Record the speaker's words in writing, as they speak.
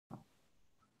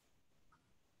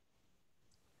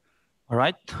All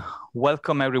right,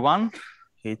 welcome everyone.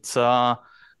 It's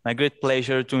my great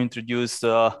pleasure to introduce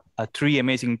three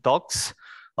amazing talks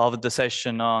of the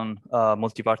session on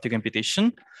multi-party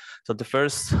computation. So the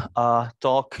first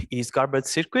talk is Garbled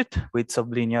circuit with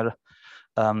sublinear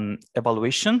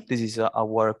evaluation. This is a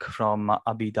work from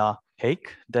Abida, Haque,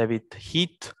 David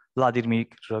Heath, Vladimir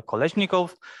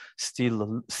Kolesnikov, Steve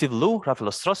Liu, Rafail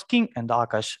Ostrovsky, and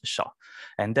Akash, Shah.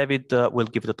 And David will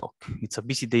give the talk. It's a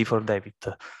busy day for David.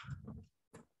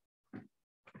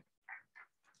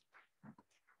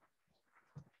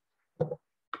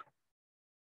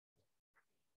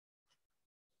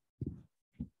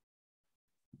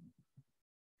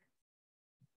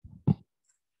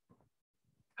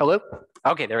 Hello?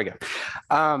 Okay, there we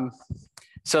go.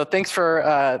 So thanks for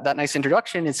that nice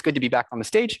introduction. It's good to be back on the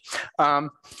stage.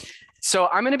 So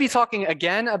I'm going to be talking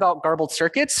again about garbled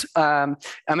circuits. I'm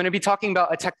going to be talking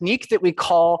about a technique that we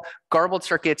call garbled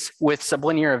circuits with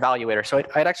sublinear evaluator. So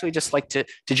I'd actually just like to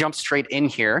jump straight in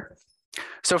here.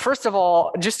 So first of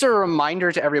all, just a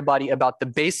reminder to everybody about the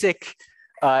basic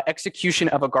execution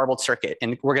of a garbled circuit.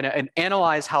 And we're going to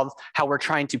analyze how we're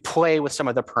trying to play with some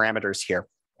of the parameters here.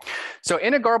 So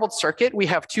in a garbled circuit, we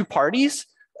have two parties,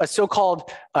 a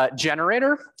so-called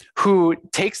generator who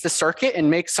takes the circuit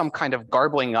and makes some kind of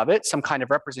garbling of it, some kind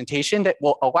of representation that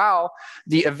will allow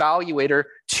the evaluator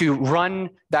to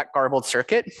run that garbled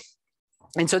circuit.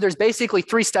 And so there's basically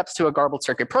three steps to a garbled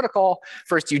circuit protocol.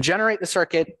 First, you generate the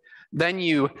circuit, then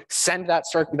you send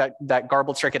that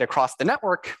garbled circuit across the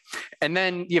network, and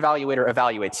then the evaluator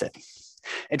evaluates it.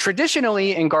 And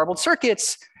traditionally in garbled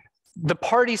circuits, the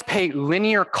parties pay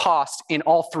linear cost in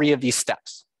all three of these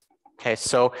steps. Okay,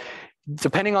 so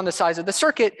depending on the size of the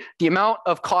circuit, the amount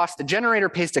of cost the generator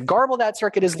pays to garble that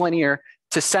circuit is linear,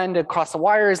 to send across the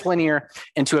wire is linear,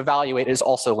 and to evaluate is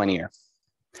also linear.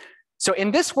 So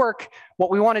in this work,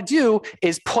 what we want to do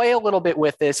is play a little bit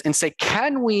with this and say,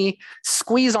 can we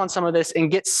squeeze on some of this and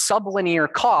get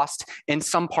sublinear cost in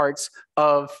some parts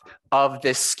of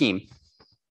this scheme?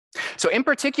 So in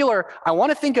particular, I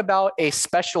want to think about a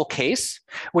special case,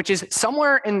 which is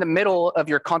somewhere in the middle of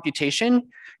your computation,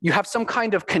 you have some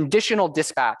kind of conditional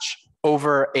dispatch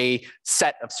over a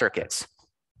set of circuits.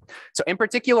 So in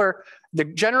particular, the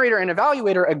generator and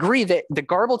evaluator agree that the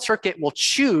garbled circuit will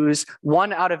choose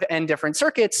one out of n different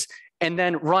circuits and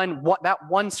then run that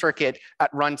one circuit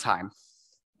at runtime.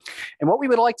 And what we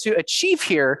would like to achieve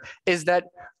here is that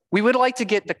we would like to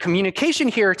get the communication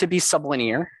here to be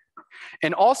sublinear.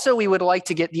 And also, we would like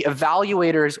to get the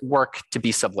evaluator's work to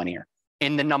be sublinear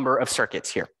in the number of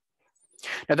circuits here.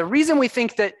 Now, the reason we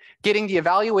think that getting the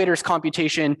evaluator's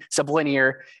computation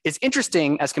sublinear is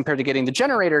interesting as compared to getting the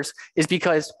generators is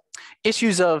because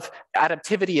issues of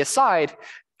adaptivity aside,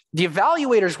 the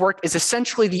evaluator's work is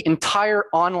essentially the entire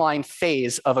online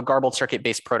phase of a garbled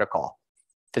circuit-based protocol.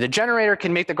 So the generator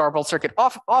can make the garbled circuit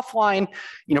offline,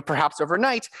 perhaps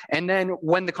overnight, and then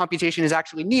when the computation is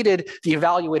actually needed, the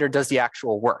evaluator does the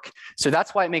actual work. So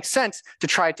that's why it makes sense to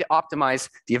try to optimize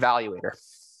the evaluator.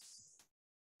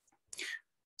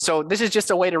 So this is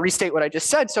just a way to restate what I just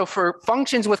said. So for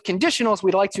functions with conditionals,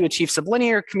 we'd like to achieve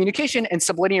sublinear communication and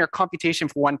sublinear computation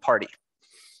for one party.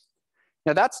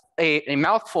 Now that's a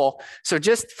mouthful. So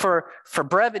just for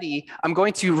brevity, I'm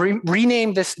going to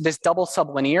rename this double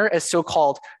sublinear as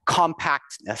so-called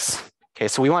compactness. Okay,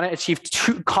 so we want to achieve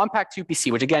compact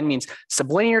 2PC, which again means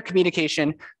sublinear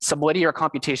communication, sublinear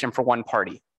computation for one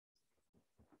party.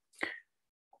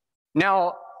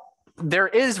 Now, there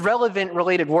is relevant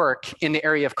related work in the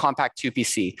area of compact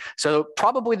 2PC. So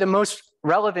probably the most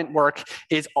relevant work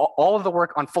is all of the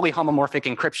work on fully homomorphic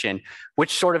encryption,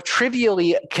 which sort of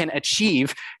trivially can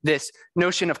achieve this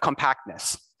notion of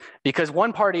compactness. Because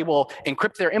one party will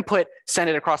encrypt their input, send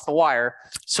it across the wire.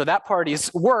 So that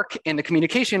party's work and the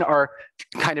communication are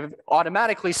kind of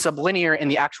automatically sublinear in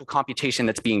the actual computation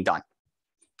that's being done.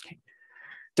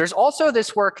 There's also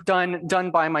this work done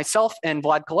by myself and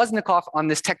Vlad Kolesnikov on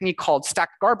this technique called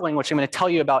stacked garbling, which I'm going to tell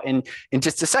you about in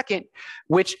just a second,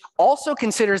 which also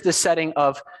considers the setting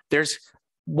of there's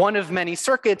one of many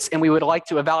circuits and we would like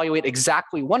to evaluate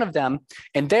exactly one of them.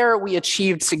 And there we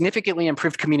achieved significantly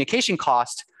improved communication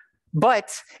cost,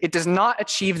 but it does not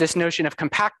achieve this notion of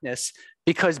compactness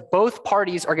because both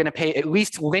parties are going to pay at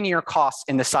least linear costs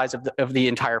in the size of the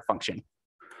entire function.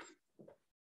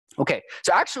 Okay,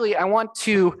 so actually I want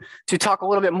to talk a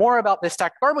little bit more about this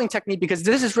stacked garbling technique because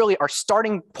this is really our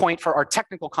starting point for our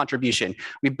technical contribution.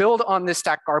 We build on this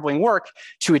stacked garbling work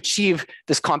to achieve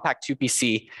this compact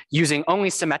 2PC using only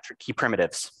symmetric key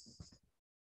primitives.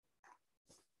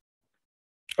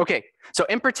 Okay, so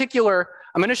in particular,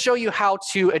 I'm going to show you how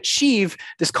to achieve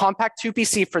this compact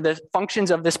 2PC for the functions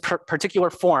of this particular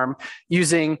form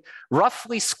using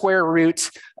roughly square root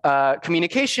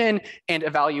communication and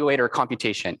evaluator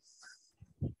computation.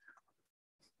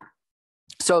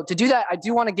 So to do that, I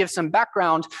do want to give some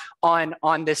background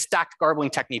on this stacked garbling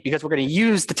technique, because we're going to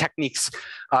use the techniques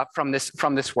from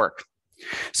this work.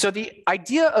 So the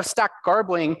idea of stacked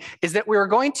garbling is that we're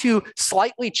going to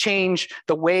slightly change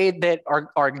the way that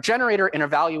our generator and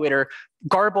evaluator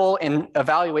garble and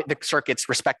evaluate the circuits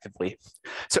respectively.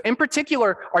 So in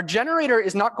particular, our generator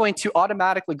is not going to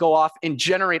automatically go off and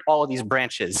generate all of these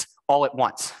branches all at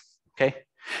once, okay?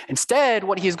 Instead,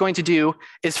 what he's going to do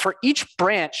is for each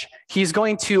branch, he's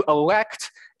going to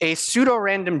elect a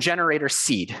pseudo-random generator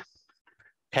seed.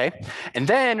 Okay, and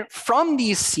then from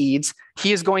these seeds,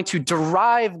 he is going to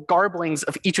derive garblings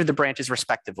of each of the branches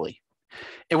respectively.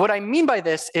 And what I mean by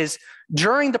this is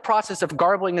during the process of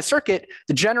garbling a circuit,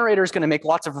 the generator is going to make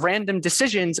lots of random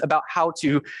decisions about how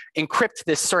to encrypt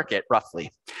this circuit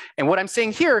roughly. And what I'm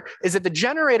saying here is that the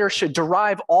generator should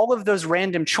derive all of those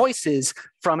random choices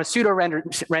from a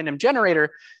pseudo-random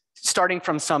generator starting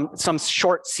from some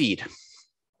short seed.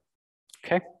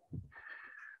 Okay.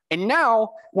 And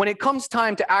now, when it comes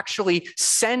time to actually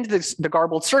send the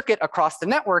garbled circuit across the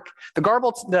network,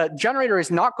 the generator is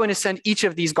not going to send each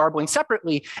of these garbling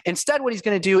separately. Instead, what he's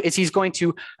going to do is he's going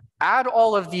to add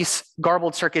all of these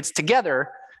garbled circuits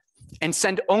together and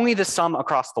send only the sum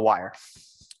across the wire.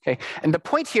 Okay, and the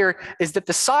point here is that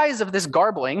the size of this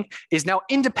garbling is now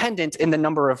independent in the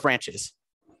number of branches.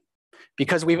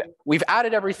 Because we've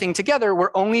added everything together,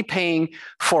 we're only paying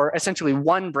for essentially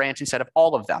one branch instead of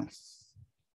all of them.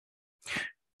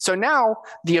 So now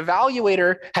the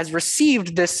evaluator has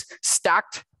received this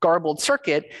stacked garbled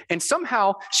circuit, and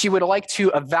somehow she would like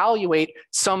to evaluate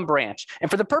some branch.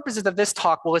 And for the purposes of this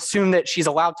talk, we'll assume that she's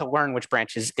allowed to learn which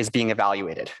branch is being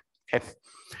evaluated. Okay.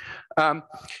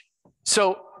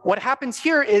 So what happens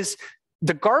here is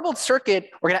the garbled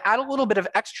circuit, we're going to add a little bit of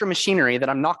extra machinery that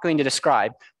I'm not going to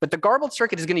describe, but the garbled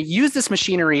circuit is going to use this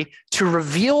machinery to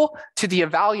reveal to the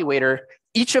evaluator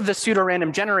each of the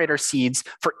pseudo-random generator seeds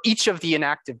for each of the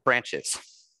inactive branches.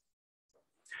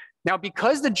 Now,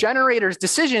 because the generator's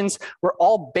decisions were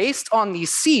all based on these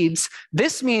seeds,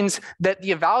 this means that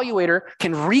the evaluator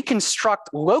can reconstruct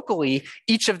locally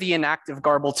each of the inactive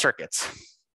garbled circuits.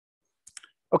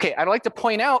 Okay, I'd like to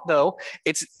point out, though,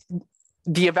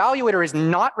 the evaluator is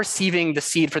not receiving the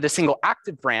seed for the single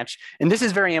active branch. And this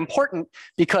is very important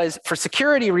because for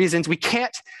security reasons, we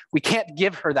can't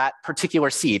give her that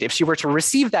particular seed. If she were to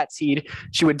receive that seed,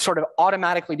 she would sort of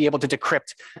automatically be able to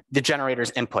decrypt the generator's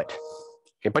input.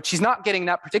 Okay, but she's not getting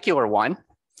that particular one.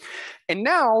 And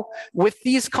now with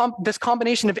this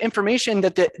combination of information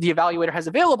that the evaluator has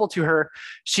available to her,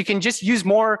 she can just use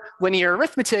more linear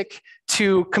arithmetic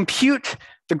to compute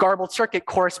the garbled circuit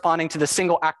corresponding to the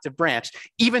single active branch,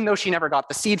 even though she never got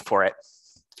the seed for it.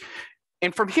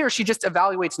 And from here, she just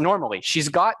evaluates normally. She's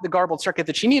got the garbled circuit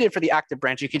that she needed for the active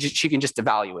branch. She can just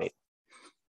evaluate.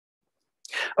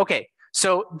 Okay,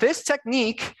 so this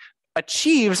technique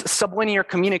achieves sublinear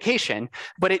communication,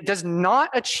 but it does not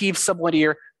achieve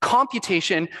sublinear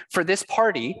computation for this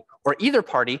party or either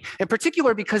party, in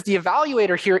particular because the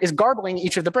evaluator here is garbling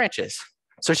each of the branches.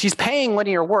 So she's paying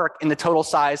linear work in the total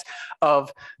size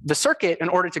of the circuit in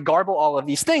order to garble all of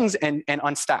these things and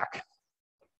unstack.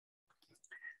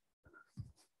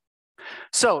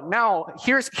 So now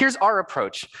here's our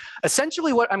approach.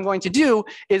 Essentially what I'm going to do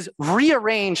is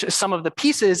rearrange some of the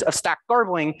pieces of stacked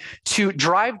garbling to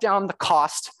drive down the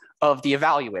cost of the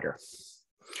evaluator.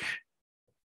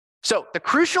 So the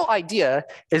crucial idea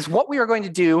is what we are going to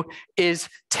do is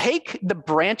take the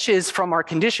branches from our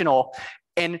conditional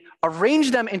and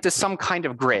arrange them into some kind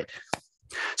of grid.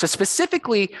 So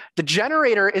specifically, the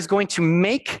generator is going to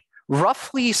make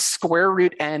roughly square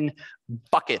root n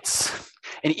buckets.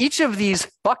 And each of these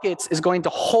buckets is going to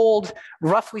hold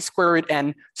roughly square root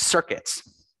n circuits.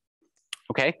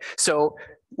 Okay, so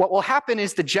what will happen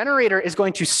is the generator is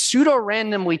going to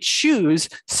pseudo-randomly choose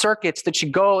circuits that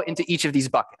should go into each of these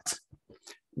buckets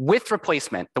with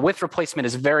replacement. The with replacement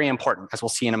is very important, as we'll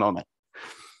see in a moment.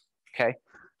 Okay.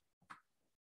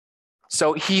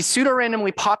 So he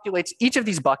pseudo-randomly populates each of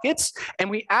these buckets, and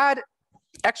we add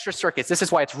extra circuits. This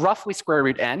is why it's roughly square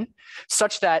root n,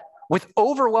 such that with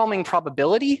overwhelming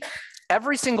probability,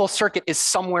 every single circuit is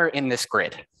somewhere in this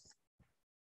grid.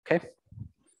 Okay.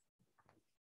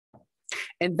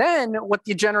 And then what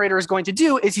the generator is going to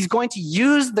do is he's going to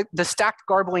use the stacked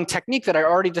garbling technique that I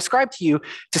already described to you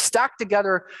to stack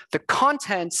together the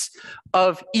contents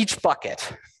of each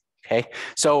bucket. Okay.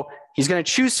 So he's going to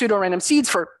choose pseudo-random seeds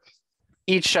for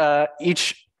each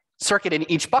circuit in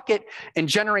each bucket and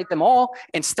generate them all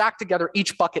and stack together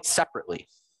each bucket separately.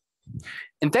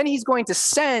 And then he's going to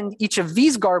send each of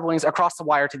these garblings across the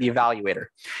wire to the evaluator.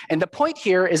 And the point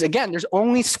here is, again, there's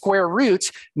only square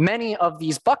root many of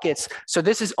these buckets. So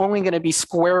this is only going to be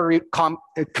square root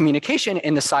communication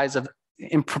in the size of,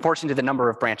 in proportion to the number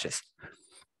of branches.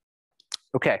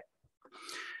 Okay.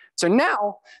 So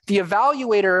now the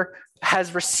evaluator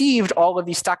has received all of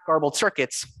these stacked garbled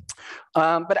circuits.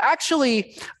 But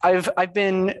actually, I've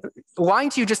been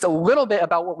lying to you just a little bit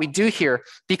about what we do here,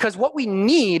 because what we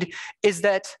need is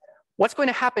that what's going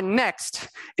to happen next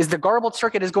is the garbled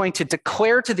circuit is going to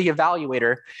declare to the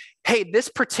evaluator, hey, this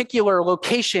particular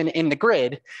location in the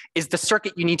grid is the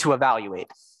circuit you need to evaluate.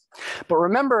 But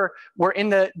remember, we're in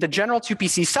the general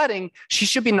 2PC setting. She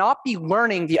should not be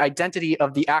learning the identity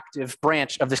of the active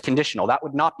branch of this conditional. That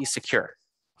would not be secure.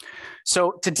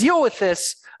 So to deal with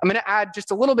this, I'm going to add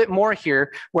just a little bit more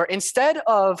here, where instead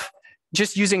of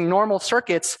just using normal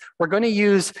circuits, we're going to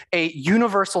use a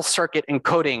universal circuit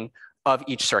encoding of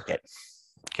each circuit.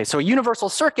 Okay, so a universal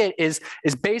circuit is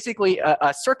basically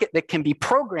a circuit that can be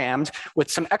programmed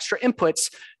with some extra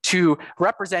inputs to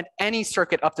represent any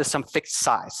circuit up to some fixed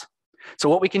size. So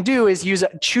what we can do is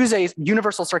choose a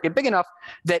universal circuit big enough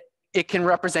that it can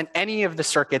represent any of the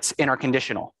circuits in our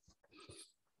conditional.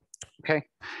 Okay,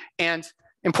 and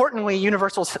importantly,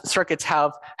 universal circuits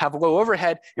have low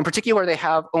overhead. In particular, they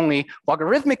have only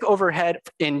logarithmic overhead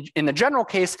in the general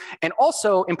case, and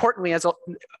also importantly,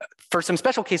 for some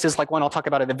special cases like one I'll talk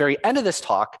about at the very end of this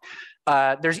talk,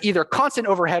 there's either constant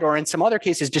overhead or in some other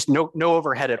cases just no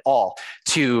overhead at all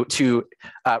to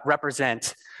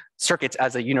represent circuits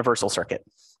as a universal circuit.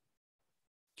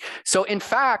 So in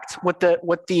fact,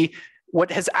 what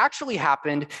has actually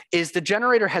happened is the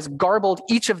generator has garbled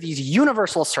each of these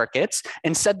universal circuits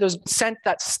and sent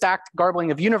that stacked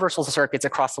garbling of universal circuits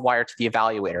across the wire to the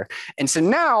evaluator. And so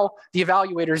now the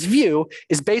evaluator's view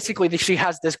is basically that she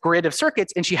has this grid of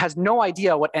circuits and she has no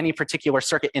idea what any particular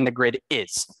circuit in the grid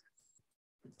is.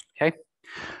 Okay.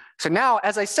 So now,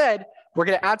 as I said, we're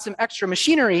going to add some extra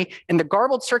machinery, and the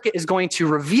garbled circuit is going to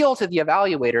reveal to the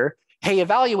evaluator, hey,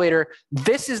 evaluator,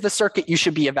 this is the circuit you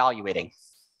should be evaluating.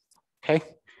 Okay,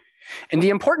 and the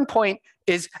important point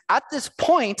is at this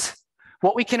point,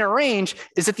 what we can arrange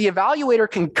is that the evaluator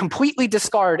can completely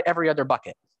discard every other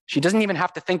bucket. She doesn't even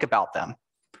have to think about them.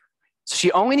 So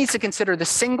she only needs to consider the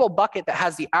single bucket that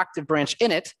has the active branch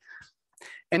in it.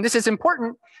 And this is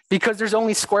important because there's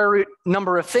only square root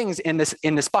number of things in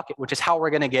this bucket, which is how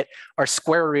we're going to get our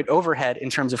square root overhead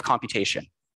in terms of computation.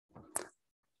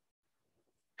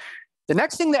 The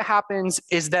next thing that happens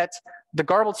is that the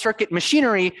garbled circuit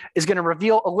machinery is going to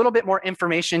reveal a little bit more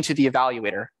information to the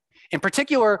evaluator. In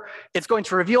particular, it's going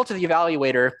to reveal to the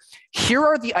evaluator, here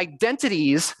are the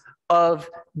identities of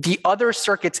the other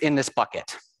circuits in this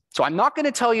bucket. So I'm not going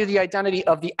to tell you the identity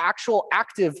of the actual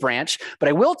active branch, but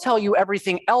I will tell you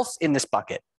everything else in this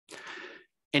bucket.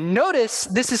 And notice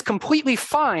this is completely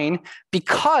fine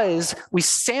because we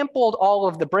sampled all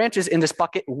of the branches in this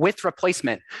bucket with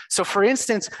replacement. So for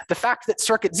instance, the fact that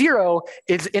circuit 0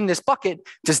 is in this bucket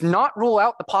does not rule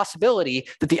out the possibility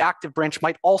that the active branch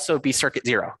might also be circuit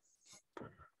 0.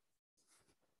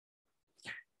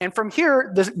 And from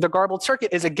here, the garbled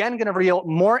circuit is again going to reveal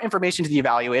more information to the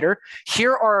evaluator.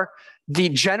 Here are the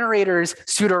generator's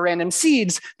pseudo-random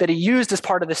seeds that he used as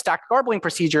part of the stacked garbling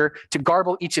procedure to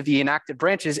garble each of the inactive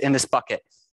branches in this bucket.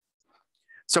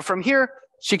 So from here,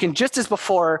 she can, just as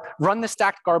before, run the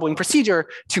stacked garbling procedure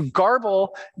to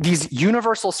garble these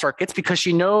universal circuits because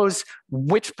she knows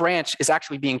which branch is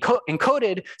actually being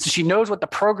encoded, so she knows what the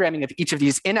programming of each of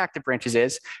these inactive branches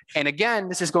is. And again,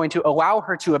 this is going to allow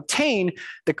her to obtain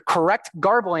the correct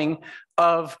garbling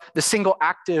of the single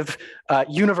active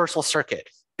universal circuit.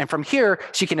 And from here,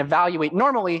 she can evaluate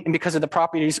normally, and because of the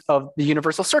properties of the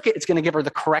universal circuit, it's going to give her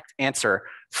the correct answer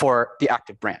for the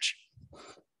active branch.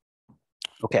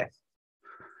 Okay.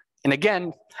 And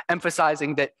again,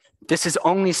 emphasizing that this is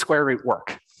only square root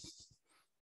work.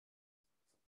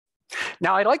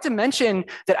 Now, I'd like to mention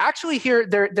that actually here,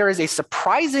 there is a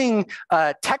surprising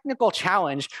technical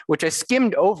challenge, which I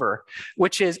skimmed over,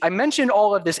 which is I mentioned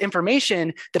all of this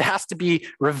information that has to be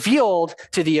revealed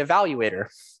to the evaluator.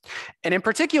 And in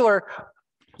particular,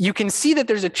 you can see that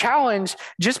there's a challenge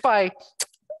just by,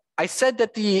 I said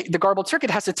that the garbled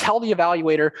circuit has to tell the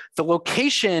evaluator the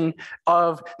location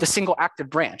of the single active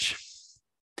branch.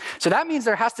 So that means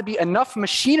there has to be enough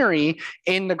machinery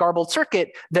in the garbled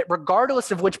circuit that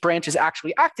regardless of which branch is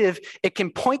actually active, it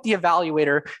can point the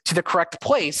evaluator to the correct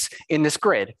place in this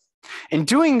grid. And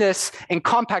doing this in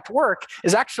compact work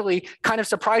is actually kind of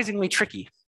surprisingly tricky.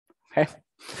 Okay?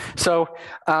 So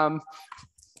the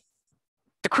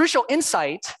crucial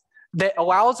insight that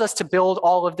allows us to build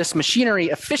all of this machinery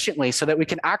efficiently so that we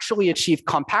can actually achieve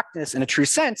compactness in a true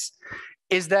sense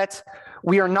is that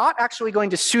we are not actually going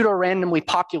to pseudo-randomly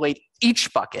populate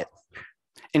each bucket.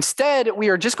 Instead, we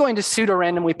are just going to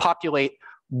pseudo-randomly populate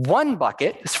one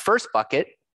bucket, this first bucket,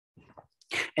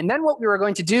 and then what we are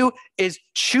going to do is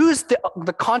choose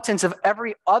the contents of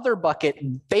every other bucket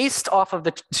based off of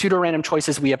the pseudo-random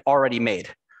choices we have already made.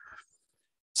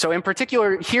 So in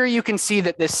particular, here you can see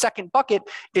that this second bucket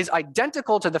is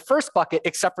identical to the first bucket,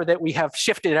 except for that we have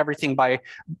shifted everything by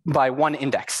one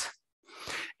index.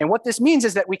 And what this means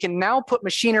is that we can now put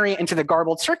machinery into the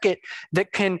garbled circuit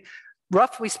that can,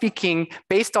 roughly speaking,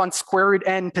 based on square root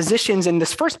n positions in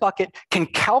this first bucket, can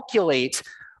calculate,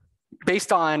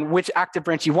 based on which active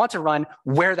branch you want to run,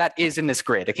 where that is in this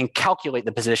grid. It can calculate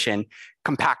the position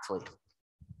compactly.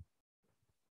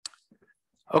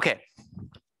 Okay.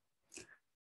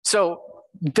 So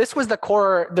this was the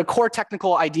core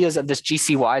technical ideas of this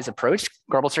GCWise approach,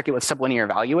 garbled circuit with sublinear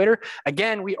evaluator.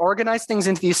 Again, we organize things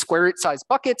into these square root size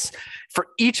buckets. For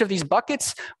each of these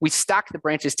buckets, we stack the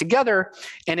branches together.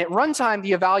 And at runtime,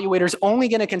 the evaluator is only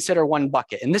going to consider one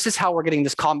bucket. And this is how we're getting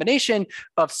this combination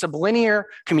of sublinear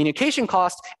communication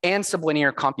cost and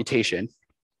sublinear computation.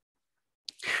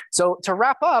 So to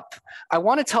wrap up, I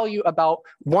want to tell you about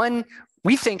one,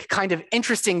 we think, kind of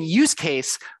interesting use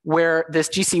case where this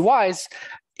GCWise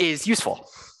is useful.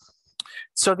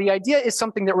 So the idea is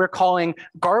something that we're calling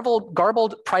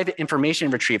garbled private information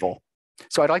retrieval.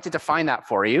 So I'd like to define that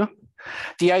for you.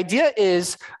 The idea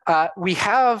is we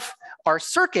have our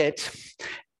circuit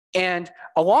and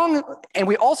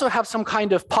we also have some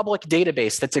kind of public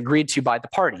database that's agreed to by the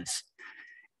parties.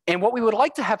 And what we would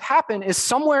like to have happen is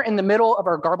somewhere in the middle of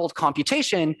our garbled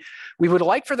computation, we would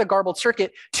like for the garbled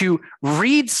circuit to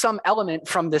read some element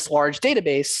from this large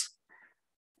database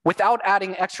without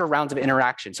adding extra rounds of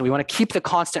interaction. So we want to keep the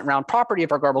constant round property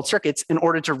of our garbled circuits in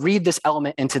order to read this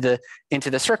element into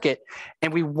the circuit.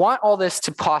 And we want all this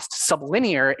to cost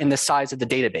sublinear in the size of the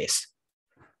database.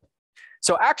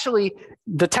 So actually,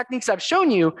 the techniques I've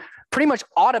shown you pretty much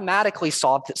automatically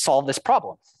solve this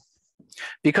problem.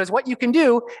 Because what you can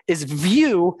do is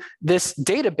view this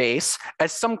database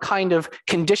as some kind of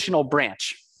conditional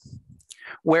branch,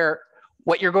 where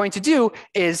what you're going to do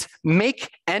is make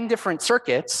n different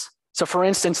circuits. So for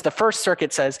instance, the first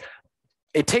circuit says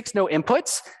it takes no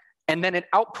inputs, and then it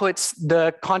outputs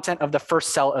the content of the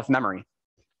first cell of memory.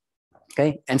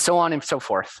 Okay, and so on and so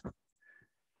forth.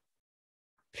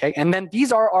 Okay, and then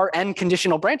these are our n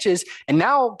conditional branches. And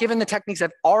now, given the techniques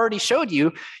I've already showed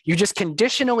you, you just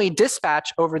conditionally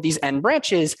dispatch over these n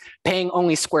branches, paying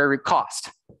only square root cost.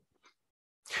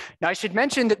 Now, I should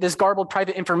mention that this garbled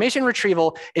private information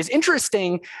retrieval is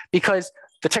interesting because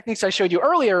the techniques I showed you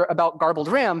earlier about garbled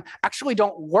RAM actually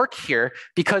don't work here,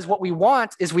 because what we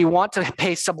want is we want to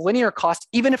pay sublinear cost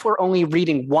even if we're only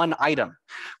reading one item,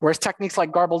 whereas techniques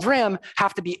like garbled RAM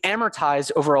have to be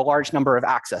amortized over a large number of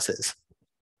accesses.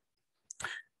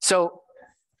 So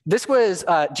this was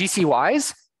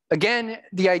GCWise. Again,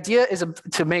 the idea is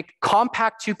to make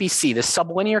compact 2PC, the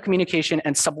sublinear communication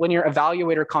and sublinear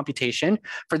evaluator computation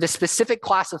for the specific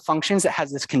class of functions that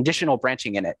has this conditional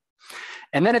branching in it.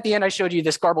 And then at the end, I showed you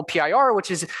this garbled PIR, which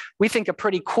is, we think, a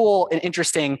pretty cool and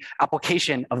interesting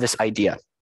application of this idea.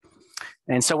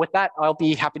 And so with that, I'll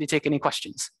be happy to take any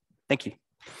questions. Thank you.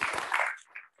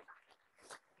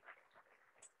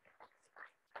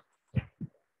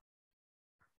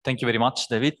 Thank you very much,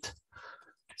 David.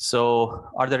 So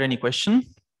are there any questions?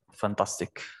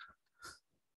 Fantastic.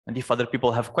 And if other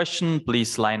people have questions,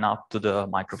 please line up to the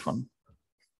microphone.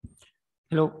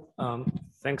 Hello,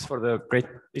 thanks for the great,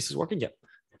 this is working,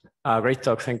 yeah. Great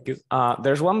talk, thank you.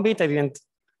 There's one bit I didn't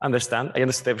understand. I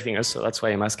understood everything else, so that's why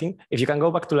I'm asking. If you can go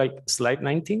back to like slide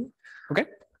 19. Okay.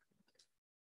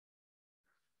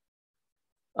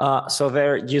 So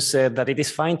there you said that it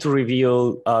is fine to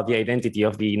reveal the identity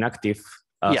of the inactive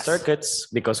yes. circuits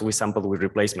because we sampled with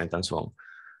replacement and so on.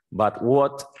 But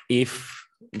what if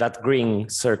that green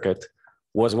circuit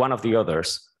was one of the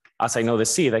others? As I know the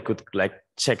seed, I could like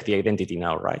check the identity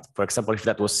now, right? For example, if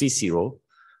that was C0,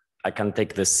 I can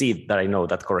take the seed that I know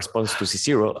that corresponds to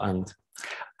C0 and.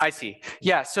 I see.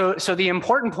 Yeah, so the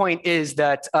important point is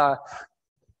that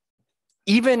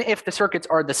even if the circuits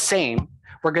are the same,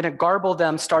 we're going to garble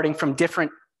them starting from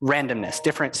different randomness,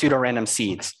 different pseudo-random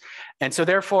seeds. And so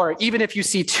therefore, even if you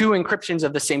see two encryptions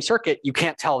of the same circuit, you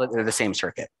can't tell that they're the same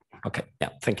circuit. Okay, yeah,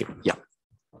 thank you. Yeah.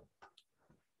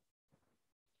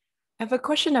 I have a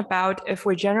question about if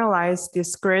we generalize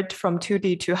this grid from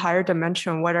 2D to higher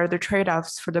dimension, what are the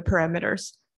trade-offs for the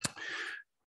parameters?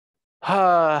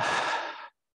 Higher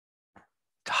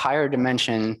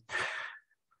dimension.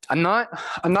 I'm not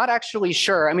actually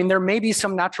sure. I mean, there may be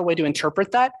some natural way to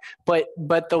interpret that, but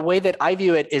the way that I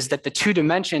view it is that the two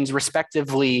dimensions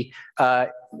respectively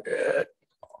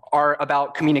are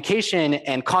about communication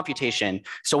and computation.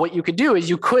 So what you could do is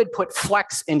you could put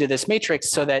flex into this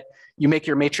matrix so that you make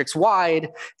your matrix wide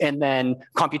and then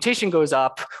computation goes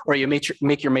up, or you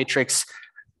make your matrix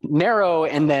narrow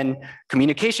and then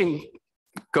communication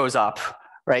goes up,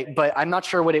 right? But I'm not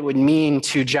sure what it would mean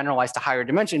to generalize to higher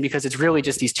dimension because it's really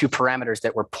just these two parameters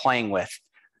that we're playing with.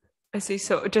 I see.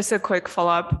 So just a quick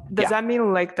follow-up. Does that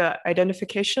mean like the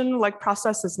identification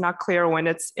process is not clear when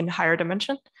it's in higher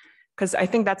dimension? Because I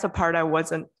think that's a part I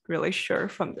wasn't really sure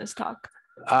from this talk.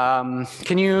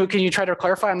 Can you try to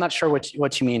clarify? I'm not sure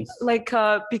what you mean.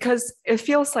 Because it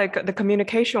feels like the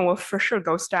communication will for sure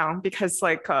goes down because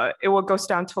it will goes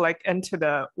down to n to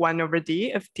the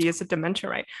 1/d if d is a dimension,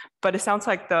 right? But it sounds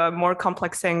like the more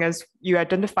complex thing is you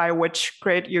identify which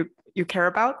grid you care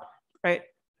about, right?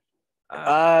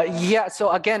 Yeah.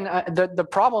 So again, the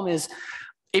problem is,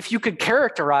 if you could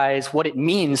characterize what it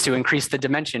means to increase the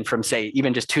dimension from, say,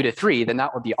 even just 2 to 3, then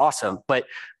that would be awesome. But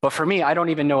for me, I don't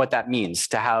even know what that means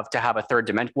to have a third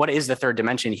dimension. What is the third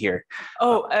dimension here?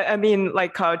 Oh, I mean,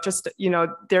 just,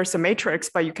 there's a matrix,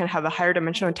 but you can have a higher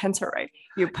dimensional tensor, right?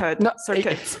 You put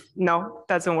circuits. No,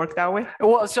 doesn't work that way.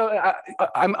 Well, so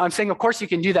I'm saying, of course you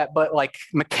can do that, but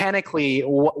mechanically,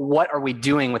 what are we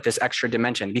doing with this extra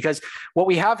dimension? Because what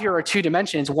we have here are two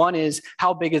dimensions. One is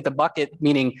how big is the bucket,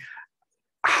 meaning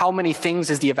how many things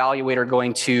is the evaluator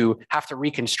going to have to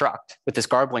reconstruct with this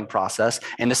garbling process?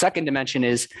 And the second dimension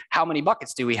is how many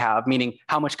buckets do we have, meaning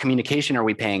how much communication are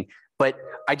we paying? But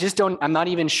I'm not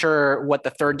even sure what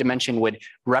the third dimension would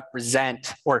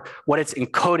represent or what it's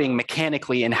encoding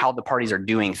mechanically and how the parties are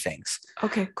doing things.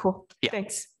 Okay, cool. Yeah.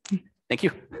 Thanks. Thank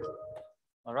you.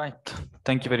 All right.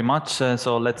 Thank you very much.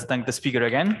 So let's thank the speaker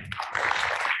again.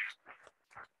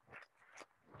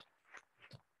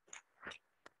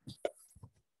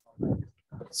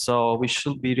 So we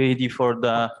should be ready for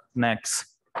the next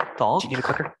talk. Do you need a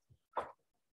clicker?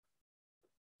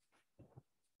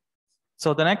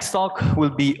 So the next talk will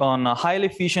be on highly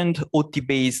efficient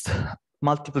OT-based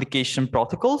multiplication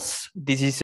protocols. This is